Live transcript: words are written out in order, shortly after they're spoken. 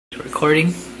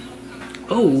recording.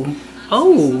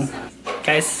 Oh,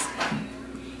 guys,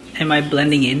 am I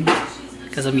blending in?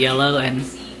 Because I'm yellow and...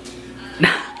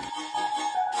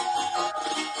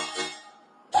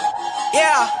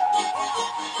 Yeah.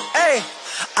 Hey,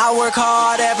 I work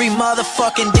hard every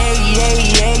motherfucking day.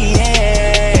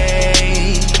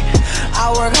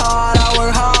 I work hard.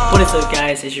 What is up,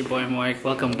 guys? It's your boy Mark.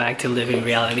 Welcome back to Living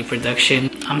Reality Production.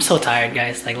 I'm so tired,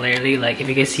 guys. Like literally, like if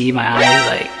you can see my eyes,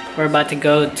 like we're about to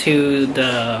go to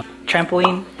the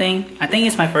trampoline thing. I think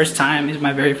it's my first time. It's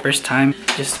my very first time.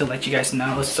 Just to let you guys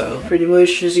know. So pretty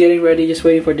much just getting ready, just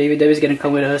waiting for David. David's gonna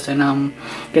come with us, and I'm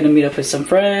gonna meet up with some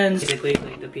friends. Basically,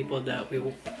 like the people that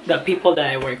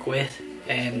I work with,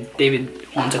 and David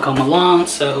wants to come along.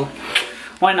 So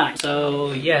why not?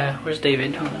 So yeah, where's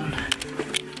David? Hold on.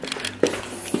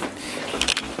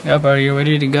 Yeah, bro, you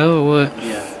ready to go or what?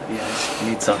 Yeah, I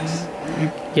need socks.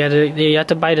 Yeah, you have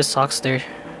to buy the socks there.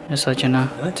 Just to let you know,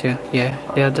 too. Yeah,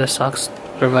 they have the socks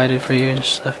provided for you and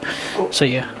stuff. So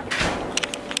yeah.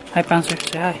 Hi, Bouncer.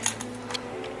 Say hi.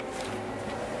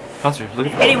 Bouncer, look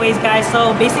at Anyways, guys,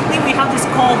 so basically we have this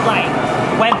called like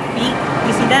web feet.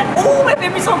 You see that? Oh, my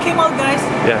favorite song came out, guys.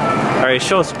 Yeah. All right,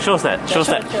 show us that. Show us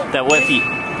that web feet.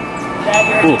 That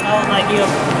you know, like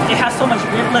it has so much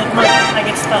grip. Look, like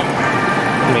it's stuck.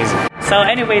 Amazing. So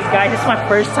anyways, guys, this is my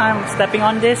first time stepping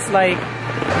on this. Like,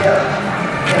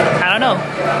 I don't know.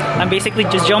 I'm basically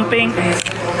just jumping.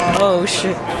 Oh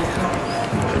shit.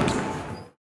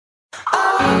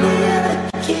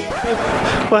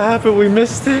 What happened? We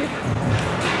missed it.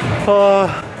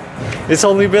 It's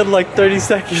only been like 30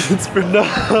 seconds for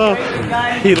now.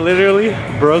 He literally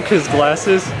broke his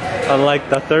glasses on like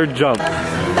the third jump.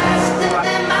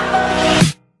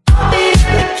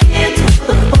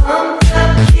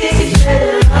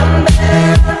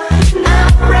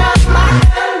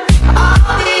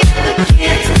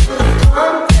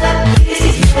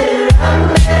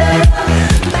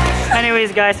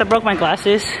 Anyways, guys, I broke my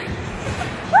glasses.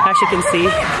 As you can see,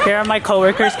 here are my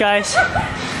coworkers, guys.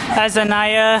 That's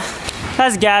Anaya,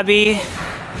 that's Gabby,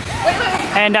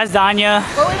 and that's Danya.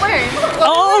 What are we wearing?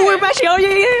 Oh, we're matching. Oh yeah,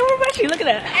 we're matching. Look at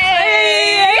that.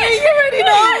 Hey, you already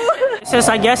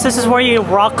know. I guess this is where you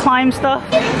rock climb stuff.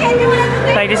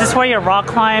 Like this is where you rock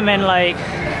climb and like.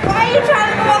 Why are you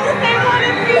trying to go up the same one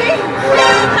as me?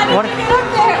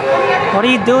 What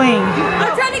are you doing?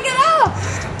 I'm trying to get up.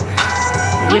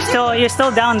 You're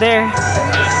still down there. It's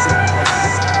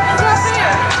not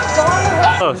fair. Go on the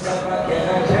way. Close.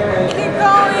 Keep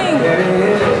going.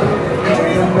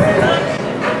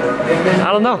 I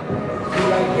don't know.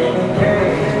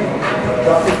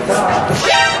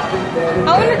 I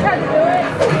want to try to do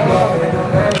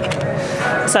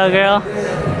it. So, girl.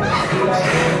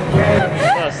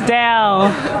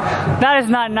 Down. That is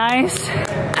not nice.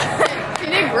 You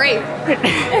did great.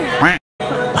 I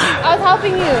was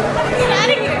helping you. Get out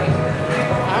of here.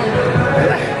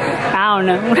 I don't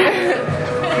know.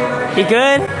 You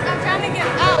good? I'm trying to get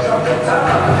out.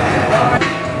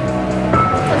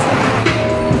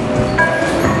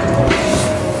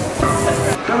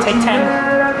 Take 10.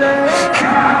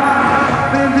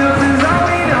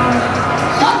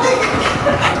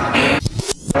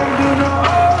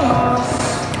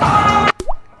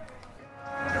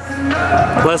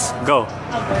 Let's go.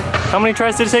 How many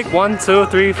tries did it take? 1, 2,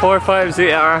 3, 4, 5,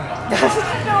 6.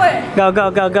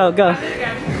 Go.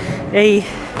 Hey.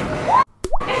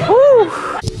 Woo.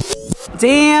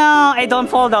 Damn. Hey, don't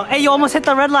fall though. Hey, you almost hit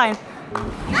the red line.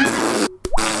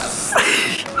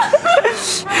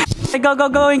 Hey, go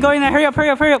in there. Hurry up.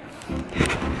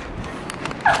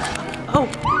 Oh.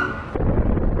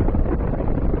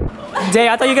 Day,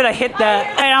 I thought you were gonna hit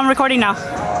that. Hey, I'm recording now.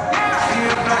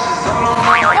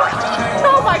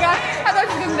 Oh my god. I thought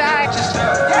you were gonna die.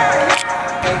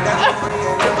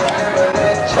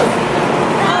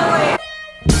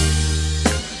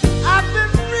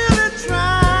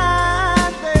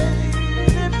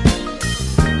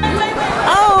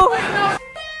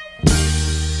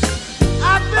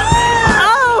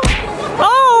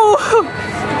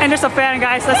 There's a fan,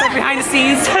 guys. That's like behind the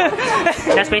scenes.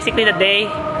 That's basically the day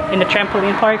in the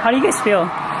trampoline park. How do you guys feel?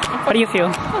 How do you feel?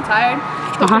 I feel tired.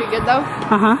 Feel pretty good though.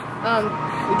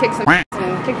 We kicked some and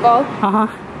kickball.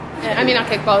 I mean not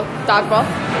kickball, dodgeball.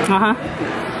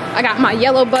 I got my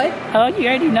yellow butt. Oh, you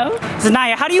already know.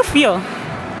 Zanaya, how do you feel?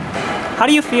 How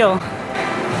do you feel?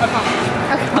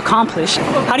 Accomplished.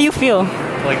 How do you feel?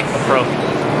 Like a pro.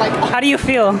 Like how do you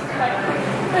feel?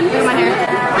 look at my hair.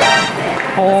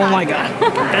 Oh my god.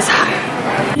 That's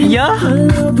high. Yeah.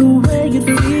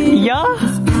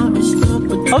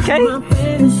 Okay.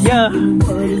 Yeah.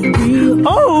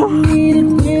 Oh.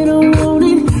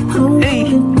 Hey.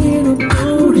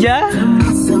 Yeah? Tell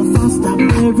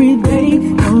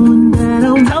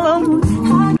them.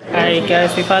 Alright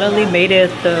guys, we finally made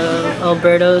it to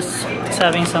Alberto's. Just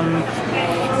having some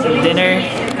dinner,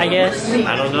 I guess.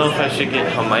 I don't know if I should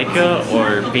get Jamaica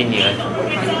or piña.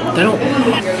 They don't.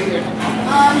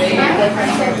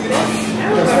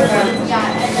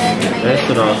 That's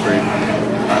what I'll free.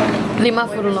 Lima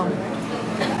furlong.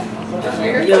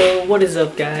 Yo, what is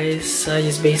up guys? I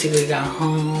just basically got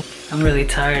home. I'm really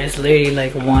tired. It's literally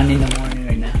like 1 in the morning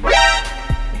right now.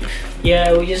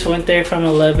 Yeah, we just went there from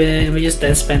 11. We just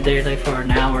then spent there like for an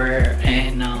hour,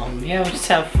 and yeah, we just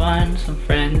have fun, some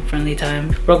friendly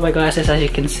time. Broke my glasses, as you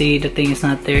can see. The thing is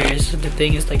not there. So the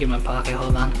thing is like in my pocket.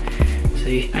 Hold on.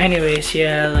 See. Anyways,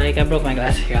 yeah, like I broke my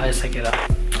glasses here. I'll just take it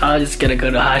off. I'll just gotta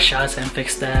go to Hot Shots and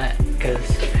fix that because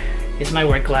it's my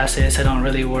work glasses. I don't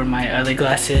really wear my other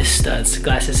glasses. That's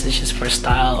glasses is just for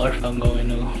style or if I'm going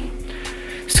to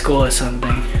school or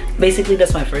something. Basically,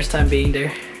 that's my first time being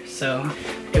there. So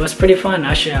it was pretty fun.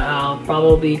 I'll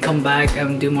probably come back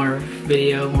and do more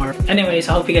video. Anyways,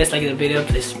 I hope you guys like the video.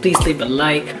 Please leave a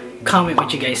like, comment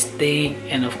what you guys think,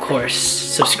 and of course,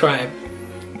 subscribe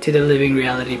to the Living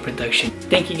Reality Production.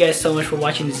 Thank you guys so much for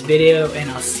watching this video, and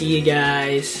I'll see you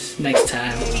guys next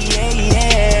time.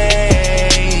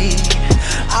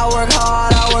 I work hard.